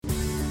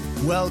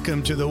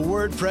Welcome to the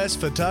WordPress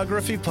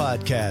Photography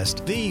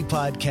Podcast, the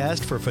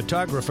podcast for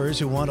photographers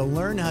who want to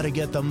learn how to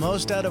get the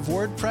most out of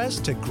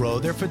WordPress to grow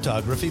their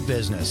photography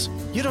business.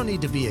 You don't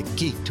need to be a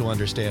geek to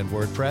understand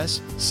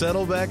WordPress.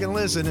 Settle back and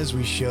listen as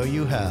we show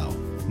you how.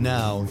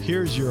 Now,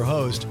 here's your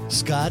host,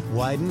 Scott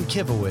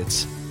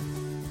Wyden-Kivowitz.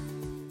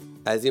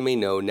 As you may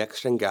know,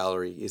 NextGEN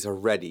Gallery is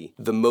already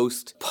the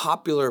most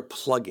popular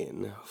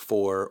plugin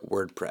for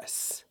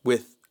WordPress,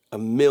 with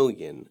 1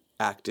 million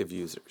active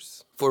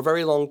users. For a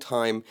very long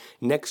time,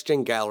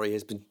 NextGEN Gallery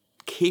has been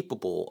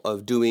capable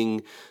of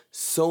doing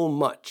so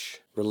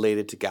much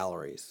related to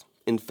galleries.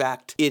 In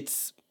fact,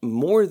 it's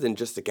more than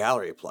just a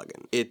gallery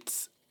plugin.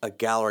 It's a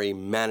gallery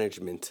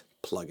management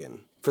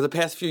plugin. For the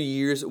past few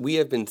years, we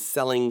have been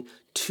selling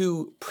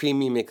 2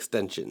 premium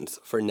extensions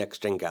for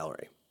NextGEN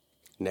Gallery,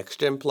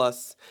 NextGEN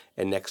Plus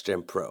and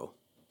NextGEN Pro.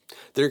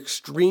 They're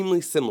extremely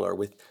similar,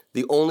 with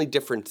the only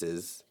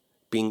differences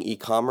being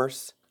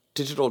e-commerce,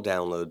 digital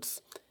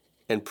downloads,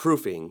 and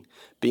proofing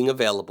being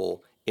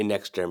available in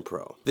NextGEN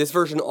Pro. This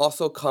version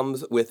also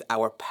comes with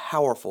our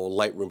powerful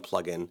Lightroom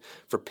plugin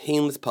for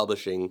painless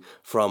publishing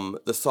from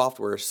the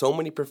software so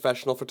many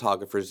professional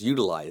photographers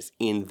utilize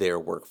in their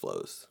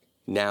workflows.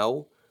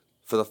 Now,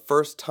 for the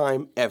first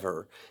time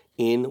ever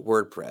in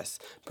WordPress,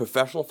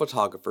 professional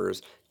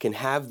photographers can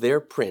have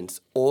their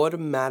prints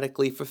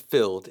automatically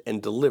fulfilled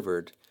and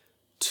delivered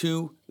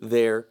to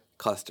their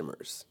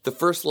customers. The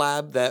first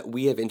lab that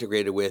we have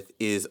integrated with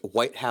is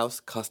White House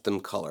Custom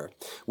Color,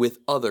 with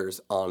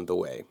others on the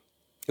way.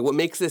 And what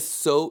makes this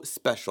so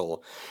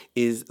special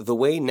is the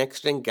way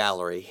NextGEN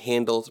Gallery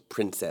handles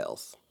print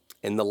sales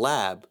and the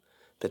lab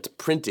that's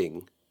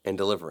printing and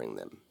delivering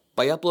them.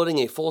 By uploading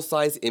a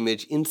full-size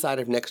image inside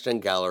of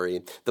NextGEN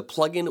Gallery, the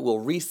plugin will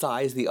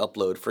resize the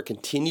upload for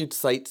continued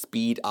site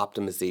speed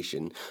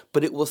optimization,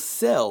 but it will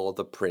sell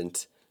the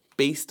print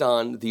based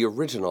on the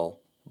original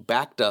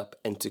backed up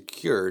and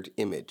secured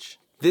image.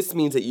 This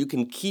means that you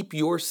can keep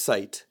your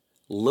site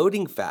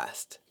loading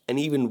fast and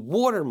even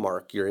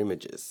watermark your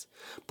images.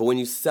 But when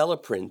you sell a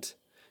print,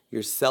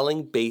 you're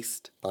selling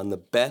based on the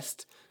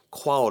best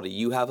quality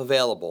you have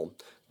available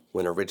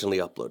when originally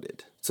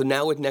uploaded. So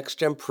now with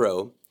NextGEN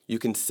Pro, you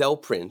can sell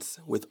prints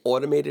with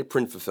automated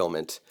print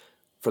fulfillment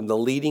from the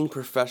leading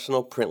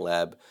professional print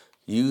lab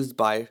used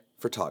by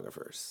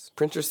photographers.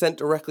 Prints are sent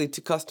directly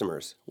to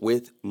customers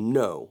with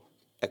no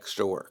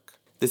extra work.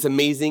 This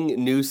amazing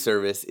new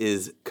service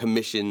is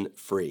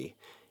commission-free.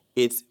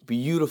 It's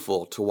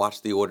beautiful to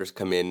watch the orders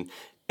come in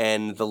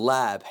and the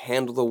lab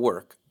handle the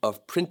work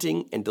of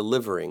printing and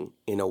delivering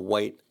in a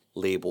white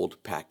labeled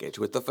package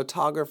with the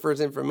photographer's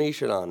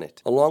information on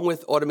it. Along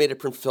with automated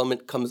print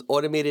fulfillment comes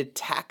automated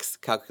tax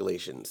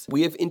calculations.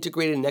 We have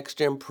integrated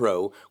NextGEN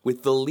Pro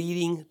with the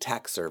leading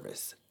tax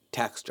service,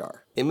 TaxJar.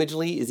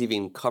 Imagely is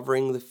even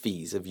covering the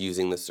fees of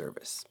using the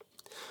service.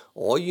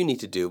 All you need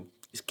to do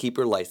is keep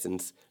your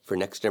license for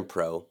NextGEN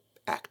Pro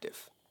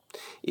active.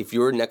 If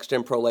your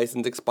NextGEN Pro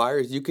license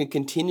expires, you can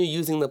continue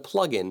using the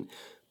plugin,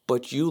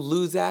 but you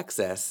lose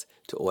access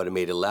to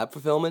automated lab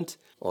fulfillment,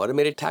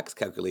 automated tax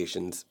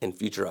calculations, and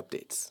future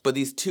updates. But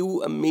these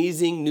 2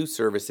 amazing new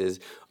services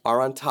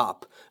are on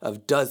top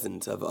of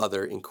dozens of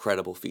other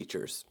incredible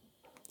features,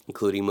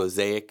 including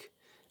mosaic,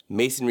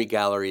 masonry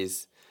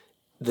galleries,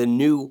 the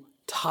new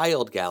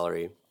tiled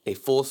gallery, a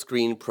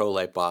full-screen Pro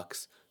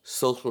Lightbox,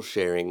 social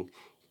sharing,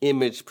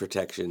 image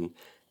protection,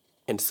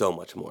 and so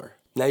much more.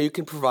 Now you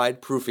can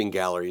provide proofing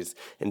galleries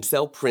and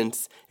sell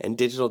prints and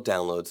digital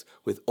downloads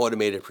with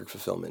automated print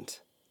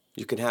fulfillment.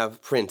 You can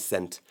have prints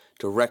sent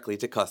directly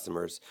to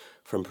customers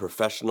from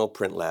professional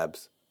print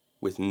labs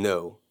with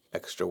no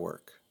extra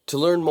work. To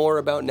learn more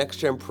about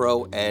NextGEN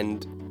Pro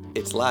and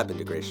its lab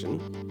integration,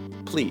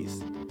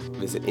 please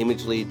visit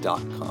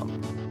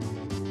imagely.com.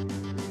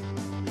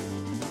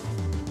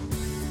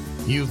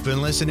 You've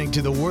been listening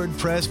to the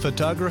WordPress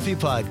Photography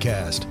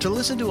Podcast. To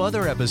listen to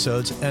other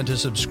episodes and to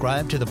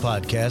subscribe to the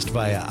podcast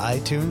via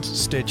iTunes,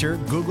 Stitcher,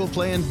 Google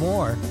Play, and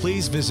more,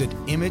 please visit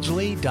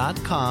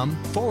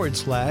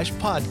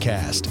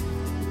imagely.com/podcast.